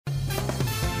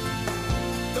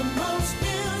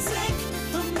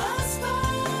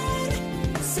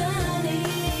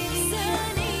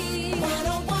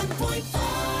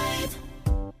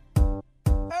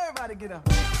get up.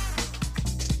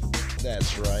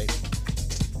 That's right.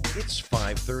 It's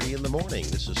 5:30 in the morning.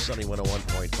 This is Sunny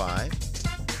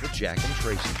 101.5, the Jack and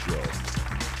Tracy Show.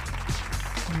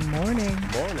 Morning.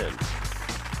 Morning.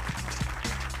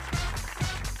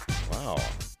 Wow.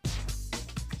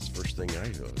 That's the first thing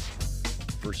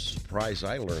first surprise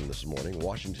I learned this morning.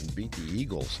 Washington beat the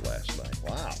Eagles last night.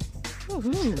 Wow.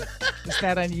 Woohoo. Is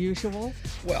that unusual?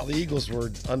 Well, the Eagles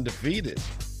were undefeated.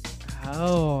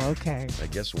 Oh, okay. I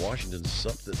guess Washington's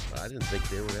something. I didn't think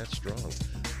they were that strong.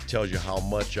 Tells you how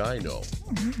much I know.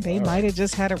 They might have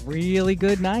just had a really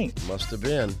good night. Must have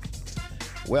been.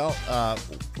 Well,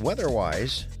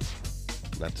 weather-wise,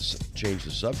 not to change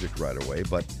the subject right away,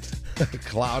 but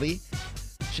cloudy.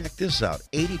 Check this out.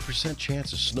 80%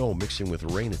 chance of snow mixing with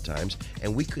rain at times,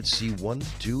 and we could see 1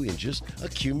 to 2 inches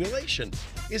accumulation.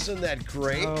 Isn't that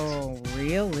great? Oh,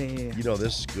 really? You know,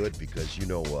 this is good because,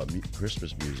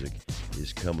 Christmas music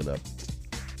is coming up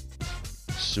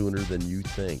sooner than you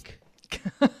think.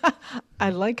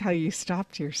 I like how you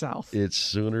stopped yourself. It's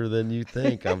sooner than you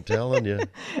think, I'm telling you.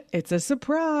 It's a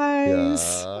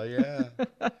surprise. Yeah.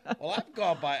 Well, I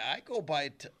go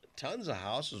by tons of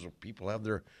houses where people have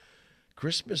their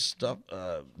Christmas stuff,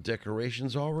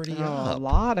 decorations already up. A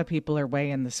lot of people are way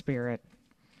in the spirit.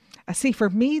 See, for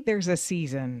me, there's a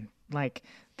season, like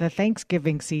the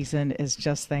Thanksgiving season is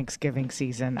just Thanksgiving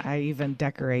season. I even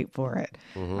decorate for it.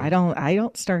 Mm-hmm. I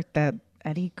don't start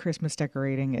any Christmas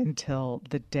decorating until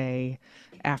the day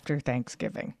after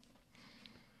Thanksgiving.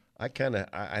 I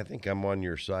think I'm on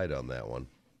your side on that one.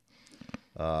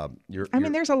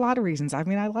 There's a lot of reasons. I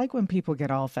like when people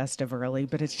get all festive early,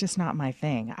 but it's just not my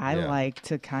thing. I like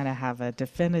to kind of have a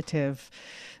definitive.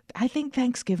 I think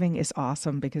Thanksgiving is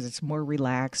awesome because it's more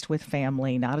relaxed with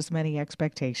family, not as many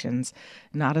expectations,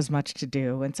 not as much to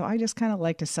do. And so I just kind of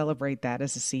like to celebrate that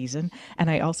as a season. And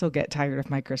I also get tired of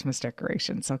my Christmas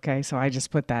decorations. Okay. So I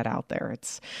just put that out there.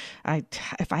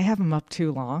 If I have them up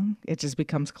too long, it just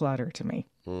becomes clutter to me.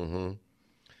 Mm-hmm.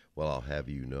 Well, I'll have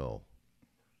you know.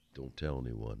 Don't tell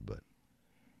anyone, but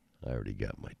I already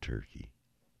got my turkey.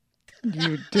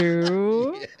 You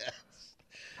do? Yes.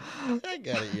 I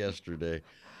got it yesterday.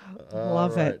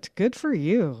 Love it. Good for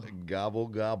you. Gobble,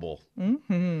 gobble.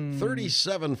 Mm-hmm.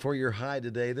 37 for your high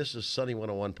today. This is Sunny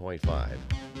 101.5.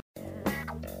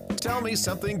 Tell me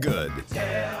something good.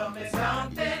 Tell me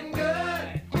something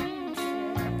good.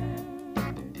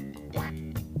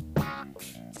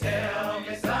 Tell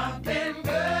me something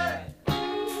good.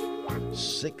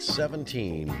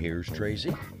 6:17. Here's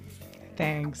Tracy.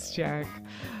 Thanks, Jack.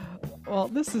 Well,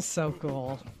 this is so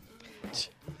cool.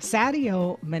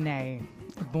 Sadio Mane,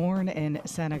 born in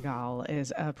Senegal,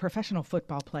 is a professional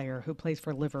football player who plays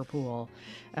for Liverpool,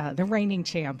 the reigning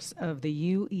champs of the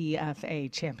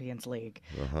UEFA Champions League.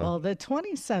 Well, the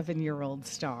 27-year-old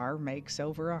star makes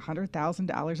over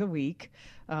 $100,000 a week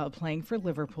playing for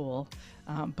Liverpool,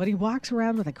 but he walks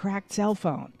around with a cracked cell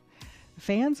phone.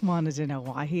 Fans wanted to know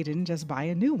why he didn't just buy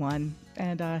a new one,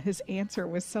 and his answer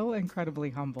was so incredibly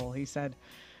humble. He said,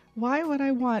 "Why would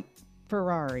I want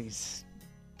Ferraris,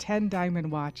 10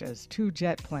 diamond watches, 2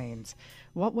 jet planes?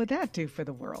 What would that do for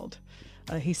the world?"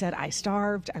 He said, "I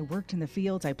starved, I worked in the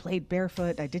fields, I played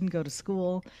barefoot, I didn't go to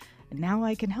school. And now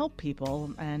I can help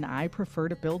people, and I prefer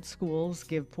to build schools,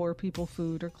 give poor people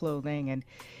food or clothing." And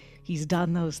he's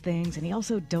done those things, and he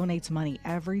also donates money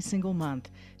every single month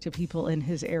to people in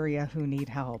his area who need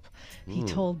help. He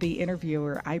told the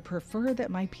interviewer, "I prefer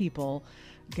that my people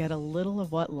get a little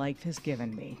of what life has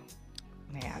given me."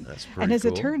 Man. That's pretty And as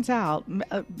cool. it turns out,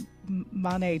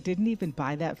 Mane didn't even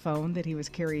buy that phone that he was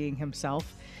carrying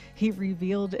himself. He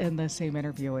revealed in the same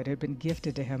interview it had been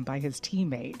gifted to him by his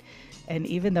teammate. And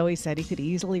even though he said he could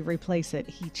easily replace it,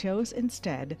 he chose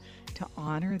instead to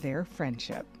honor their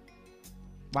friendship.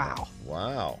 Wow.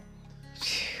 Wow.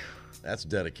 That's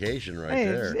dedication right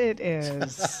there. It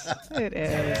is. It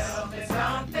is. Tell me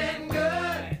something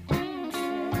good.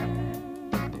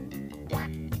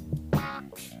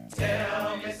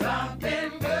 Tell me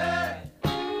something good.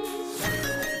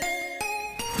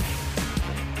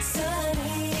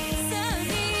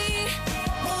 Sunny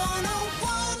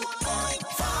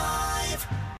 101.5.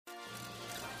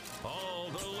 All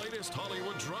the latest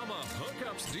Hollywood drama,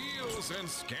 hookups, deals, and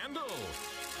scandal.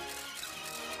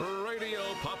 Radio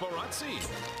Paparazzi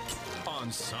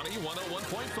on Sunny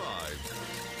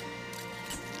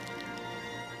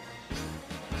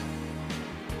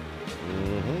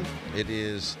 101.5. It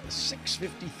is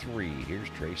 6:53. Here's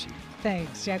Tracy.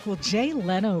 Thanks, Jack. Well, Jay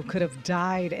Leno could have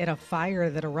died in a fire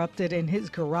that erupted in his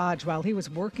garage while he was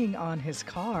working on his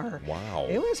car. Wow.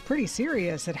 It was pretty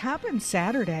serious. It happened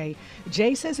Saturday.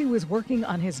 Jay says he was working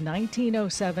on his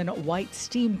 1907 white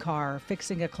steam car,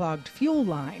 fixing a clogged fuel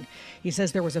line. He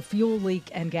says there was a fuel leak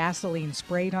and gasoline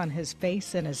sprayed on his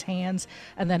face and his hands,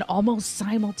 and then almost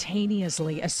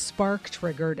simultaneously, a spark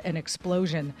triggered an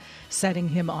explosion, setting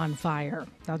him on fire.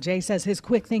 Now, Jay says his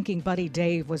quick-thinking buddy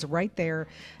Dave was right there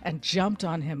and jumped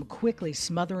on him, quickly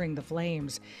smothering the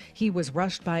flames. He was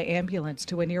rushed by ambulance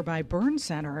to a nearby burn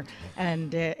center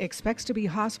and expects to be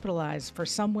hospitalized for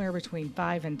somewhere between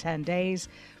 5 and 10 days.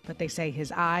 But they say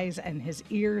his eyes and his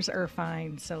ears are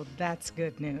fine, so that's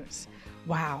good news.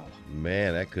 Wow.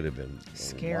 Man, that could have been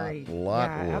Scary. a lot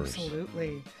Yeah, worse.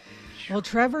 absolutely. Well,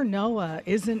 Trevor Noah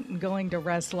isn't going to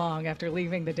rest long after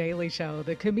leaving The Daily Show.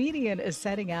 The comedian is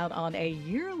setting out on a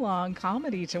year-long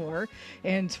comedy tour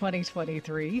in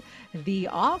 2023. The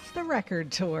Off the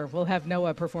Record tour will have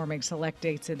Noah performing select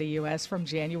dates in the U.S. from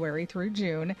January through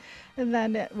June, and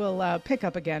then it will pick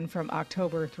up again from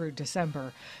October through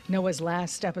December. Noah's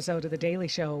last episode of The Daily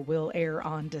Show will air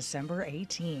on December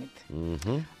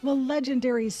 18th. Well,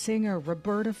 legendary singer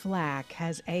Roberta Flack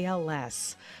has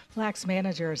ALS. Flack's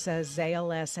manager says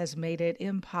ALS has made it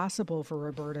impossible for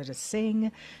Roberta to sing.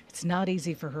 It's not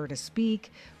easy for her to speak,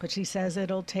 but she says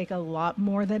it'll take a lot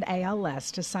more than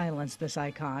ALS to silence this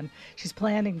icon. She's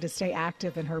planning to stay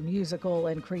active in her musical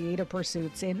and creative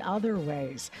pursuits in other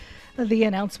ways. The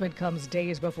announcement comes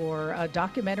days before a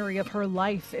documentary of her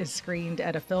life is screened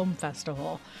at a film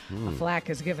festival. Flack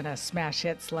has given us smash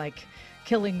hits like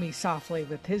Killing Me Softly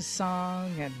with his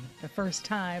song and The First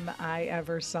Time I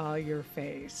Ever Saw Your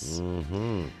Face.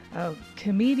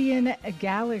 Comedian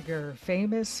Gallagher,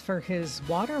 famous for his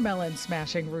watermelon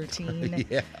smashing routine,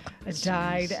 Yeah.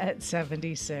 died at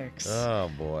 76. Oh,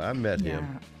 boy. I met yeah.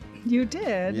 him. You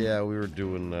did? Yeah, we were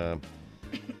doing...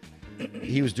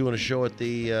 he was doing a show at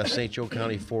the St. Joe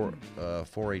County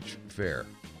 4-H Fair.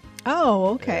 Oh,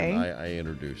 okay. And I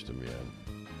introduced him, yeah.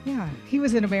 Yeah, he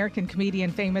was an American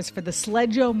comedian famous for the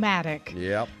Sledge-O-Matic,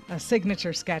 Yep. a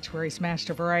signature sketch where he smashed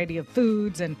a variety of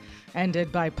foods and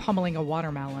ended by pummeling a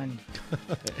watermelon.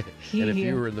 And if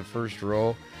you were in the first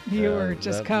row... You were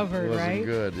just that covered, wasn't right?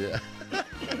 good, yeah.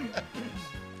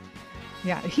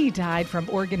 Yeah, he died from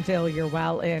organ failure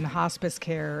while in hospice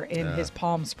care in his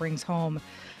Palm Springs home.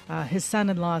 His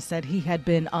son-in-law said he had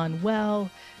been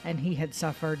unwell and he had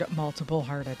suffered multiple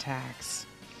heart attacks.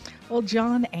 Well,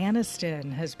 John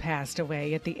Aniston has passed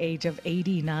away at the age of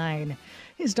 89.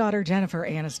 His daughter, Jennifer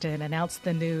Aniston, announced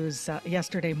the news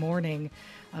yesterday morning.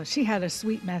 She had a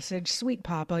sweet message. Sweet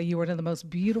Papa, you are one of the most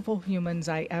beautiful humans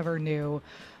I ever knew.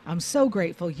 I'm so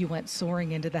grateful you went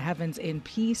soaring into the heavens in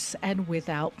peace and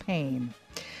without pain.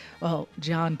 Well,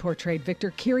 John portrayed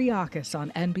Victor Kiriakis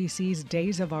on NBC's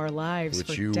Days of Our Lives Which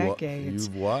for you decades.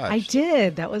 you've watched. I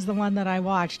did. That was the one that I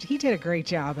watched. He did a great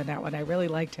job in that one. I really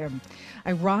liked him.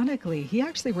 Ironically, he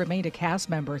actually remained a cast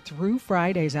member through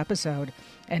Friday's episode,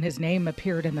 and his name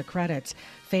appeared in the credits.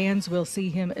 Fans will see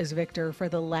him as Victor for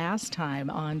the last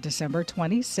time on December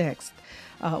 26th,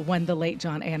 when the late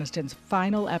John Aniston's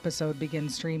final episode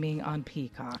begins streaming on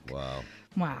Peacock. Wow.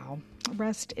 Wow.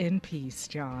 Rest in peace,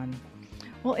 John.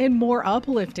 Well, in more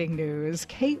uplifting news,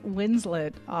 Kate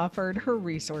Winslet offered her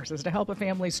resources to help a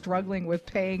family struggling with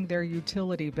paying their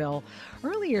utility bill.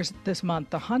 Earlier this month,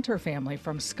 the Hunter family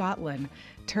from Scotland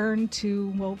turned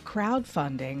to,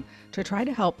 crowdfunding to try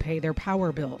to help pay their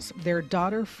power bills. Their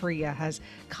daughter, Freya, has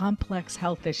complex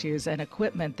health issues and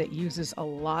equipment that uses a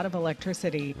lot of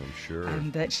electricity. I'm sure.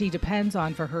 And that she depends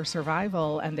on for her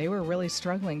survival, and they were really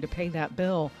struggling to pay that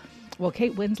bill. Well,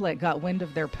 Kate Winslet got wind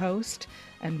of their post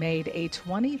and made a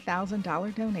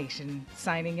 $20,000 donation,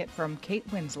 signing it from Kate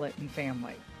Winslet and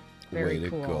family. Very Way to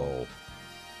cool. go.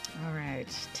 All right.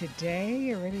 Today,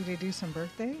 you ready to do some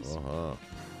birthdays?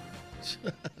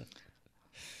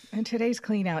 And today's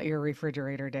Clean Out Your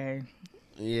Refrigerator Day.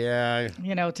 Yeah.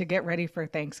 You know, to get ready for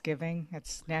Thanksgiving.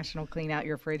 It's National Clean Out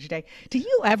Your Fridge Day. Do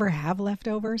you ever have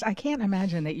leftovers? I can't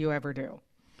imagine that you ever do.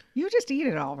 You just eat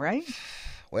it all, right?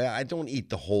 Well, I don't eat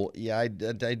the whole. Yeah, I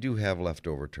do have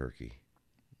leftover turkey.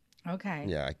 Okay.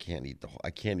 Yeah, I can't eat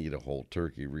I can't eat a whole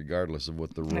turkey, regardless of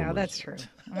what the rumors. Yeah, that's true.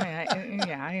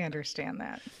 I understand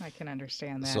that. I can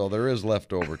understand that. So there is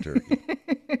leftover turkey.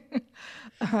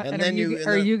 and then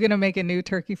are you going to make a new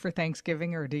turkey for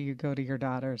Thanksgiving, or do you go to your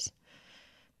daughter's?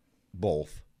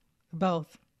 Both.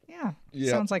 Both. Yeah. Yep.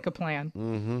 Sounds like a plan.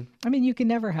 Mm-hmm. I mean, you can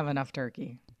never have enough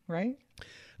turkey, right?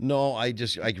 No, I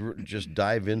just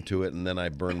dive into it and then I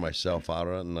burn myself out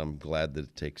on it, and I'm glad that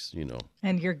it takes,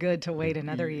 And you're good to wait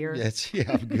another year.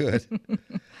 I'm good.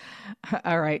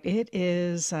 All right. It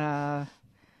is, let's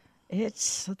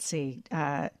see,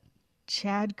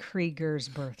 Chad Krieger's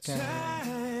birthday.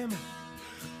 Time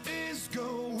is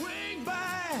going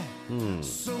by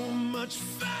so much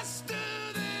faster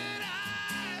than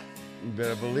You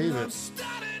better believe I'm it.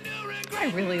 starting to regret.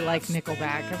 I really like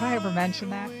Nickelback. Have I ever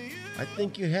mentioned that? I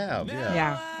think you have, yeah.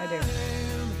 Yeah, I do.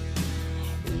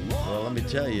 Well, let me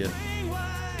tell you,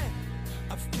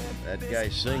 that guy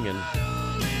singing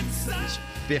is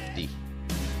 50.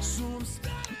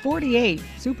 48,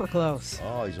 super close.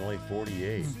 Oh, he's only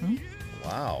 48.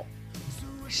 Wow.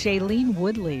 Shailene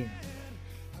Woodley.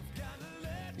 God,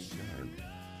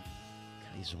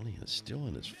 he's only still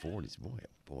in his 40s. Boy,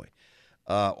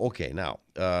 oh boy. Okay, now,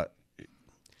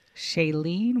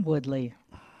 Shailene Woodley.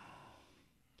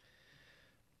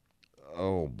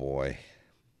 oh boy.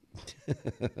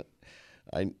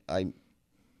 I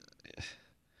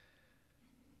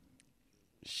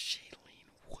Shailene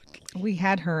Woodley. We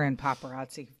had her in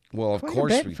Paparazzi. Well, of quite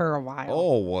course a bit for a while.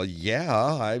 Oh, well,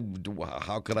 yeah.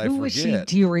 How could I Who forget? was she?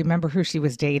 Do you remember who she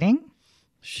was dating?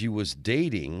 She was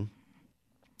dating.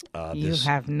 You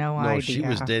have no No, idea. she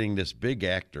was dating this big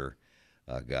actor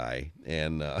guy,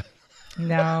 and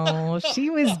No, she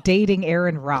was dating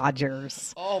Aaron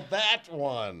Rodgers. oh, that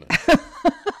one.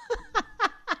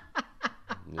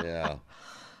 Yeah.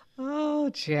 Oh,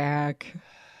 Jack.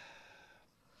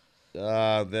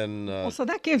 Then Well, so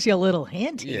that gives you a little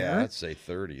hint here. yeah, I'd say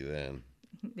 30 then.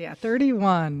 Yeah,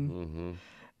 31. Mm-hmm.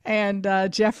 And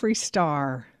Jeffree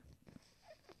Star.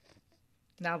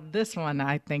 Now, this one,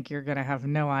 I think you're going to have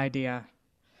no idea.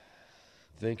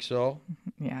 Think so?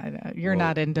 Yeah, you're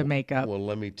not into makeup. Well,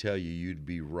 let me tell you, you'd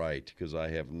be right because I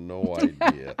have no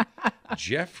idea.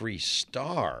 Jeffree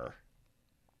Star.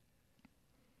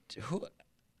 Who?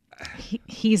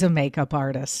 He's a makeup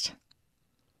artist.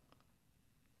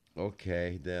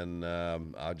 Okay, then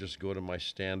I'll just go to my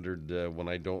standard when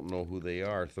I don't know who they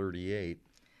are, 38.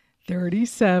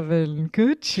 37.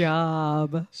 Good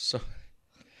job. So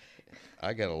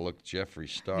I got to look Jeffree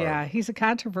Star. Yeah, he's a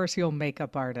controversial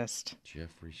makeup artist.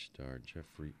 Jeffree Star,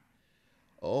 Jeffree.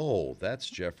 Oh,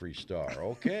 that's Jeffree Star.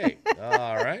 Okay.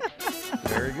 All right.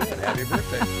 Very good. Happy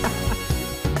birthday.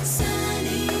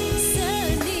 Sunny,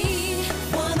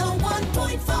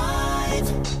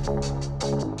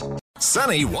 101.5.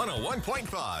 Sunny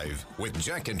 101.5 with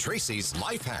Jack and Tracy's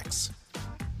Life Hacks.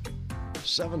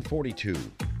 742.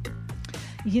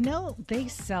 You know, they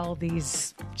sell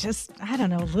these just, I don't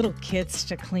know, little kits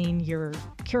to clean your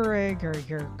Keurig or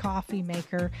your coffee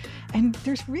maker. And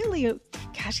there's really,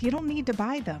 gosh, you don't need to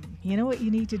buy them. You know what you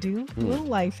need to do? A little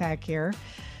life hack here.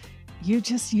 You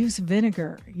just use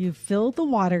vinegar. You fill the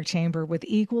water chamber with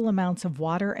equal amounts of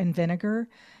water and vinegar,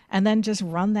 and then just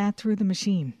run that through the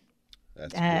machine.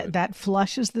 That's good. That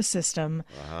flushes the system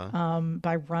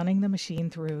by running the machine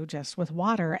through just with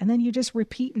water. And then you just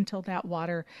repeat until that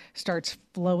water starts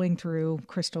flowing through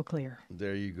crystal clear.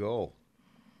 There you go.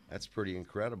 That's pretty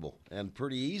incredible and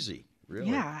pretty easy, really.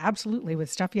 Yeah, absolutely.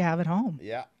 With stuff you have at home.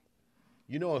 Yeah.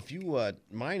 You know, if you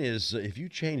mine is if you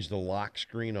change the lock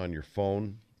screen on your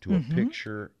phone to a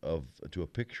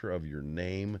picture of your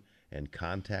name and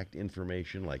contact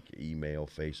information like email,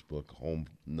 Facebook, home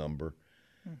number.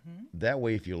 That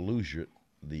way, if you lose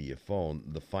the phone,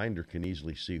 the finder can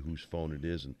easily see whose phone it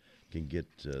is and can get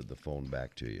the phone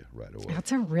back to you right away.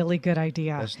 That's a really good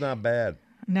idea. That's not bad.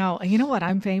 No, you know what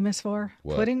I'm famous for?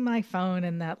 What? Putting my phone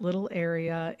in that little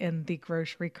area in the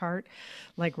grocery cart,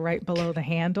 like right below the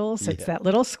handles. It's that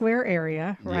little square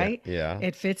area, right? yeah.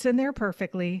 It fits in there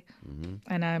perfectly,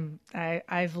 and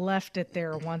I've left it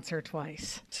there once or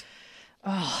twice.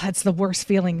 Oh, that's the worst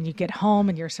feeling. You get home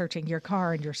and you're searching your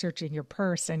car and you're searching your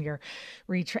purse and you're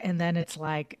and then it's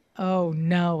like, oh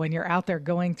no, and you're out there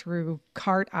going through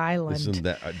Cart Island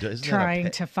Isn't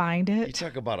trying to find You it.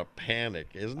 talk about a panic.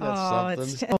 Isn't that Oh, something?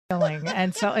 it's killing.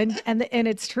 And so and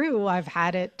it's true. I've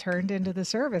had it turned into the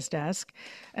service desk,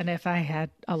 and if I had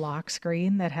a lock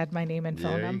screen that had my name and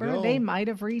phone There you number, go. they might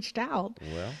have reached out.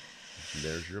 Well,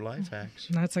 there's your life hacks.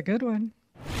 That's a good one.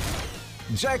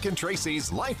 Jack and Tracy's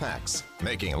Life Hacks,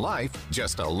 making life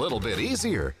just a little bit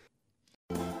easier.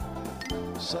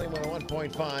 Sunny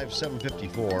 101.5,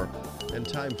 754, and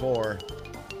time for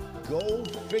Go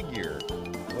Figure.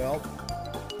 Well,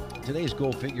 today's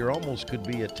Go Figure almost could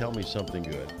be a Tell Me Something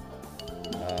Good.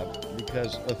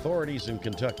 Because authorities in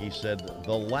Kentucky said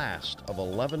the last of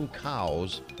 11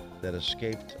 cows that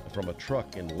escaped from a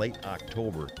truck in late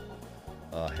October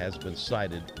has been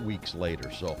sighted weeks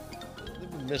later. So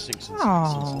they've been missing since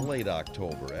Oh. late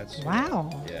October. That's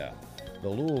Wow. Yeah. The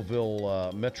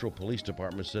Louisville Metro Police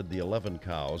Department said the 11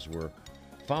 cows were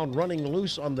found running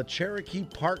loose on the Cherokee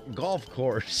Park golf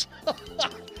course.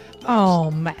 Oh,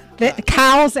 man. The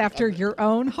cows after your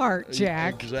own heart,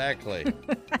 Jack. Exactly.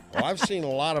 Well, I've seen a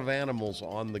lot of animals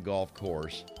on the golf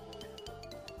course.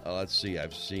 Let's see.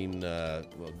 I've seen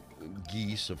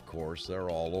geese, of course. They're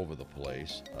all over the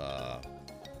place. Let's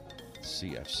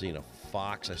see. I've seen a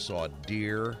fox. I saw a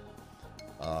deer.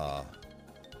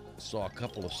 Saw a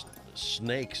couple of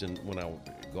snakes when I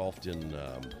golfed in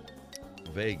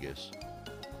Vegas.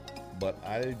 But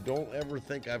I don't ever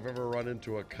think I've ever run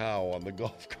into a cow on the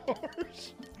golf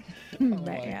course. Oh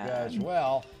my gosh.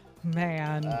 Well,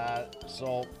 Man.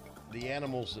 so the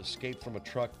animals escaped from a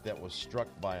truck that was struck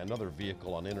by another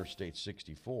vehicle on Interstate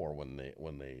 64 when they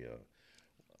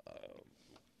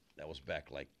that was back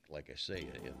like I say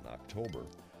in October.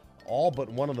 All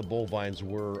but one of the bovines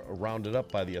were rounded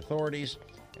up by the authorities,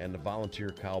 and the volunteer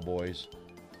cowboys.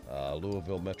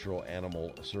 Louisville Metro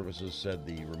Animal Services said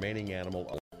the remaining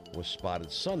animal was spotted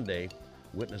Sunday.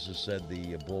 Witnesses said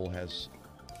the bull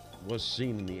was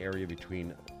seen in the area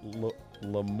between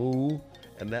Lamoo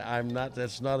and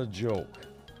that's not a joke.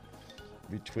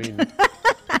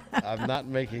 I'm not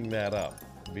making that up.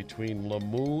 Between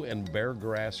Lamoo and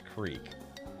Beargrass Creek.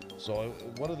 So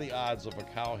what are the odds of a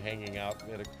cow hanging out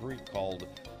at a creek called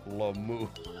Lamoo?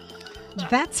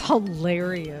 That's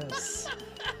hilarious.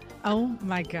 Oh,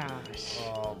 my gosh.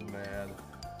 Oh, man.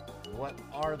 What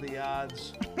are the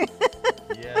odds?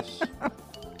 Yes.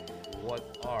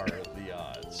 What are the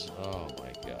odds? Oh,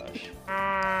 my gosh.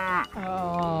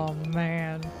 Oh,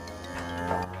 man.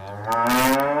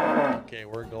 Okay,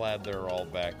 we're glad they're all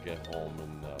back at home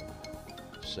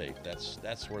and safe.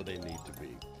 That's where they need to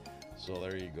be. So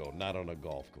there you go. Not on a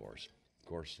golf course. Of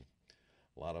course,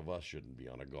 a lot of us shouldn't be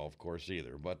on a golf course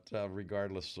either. But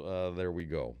regardless, there we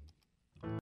go.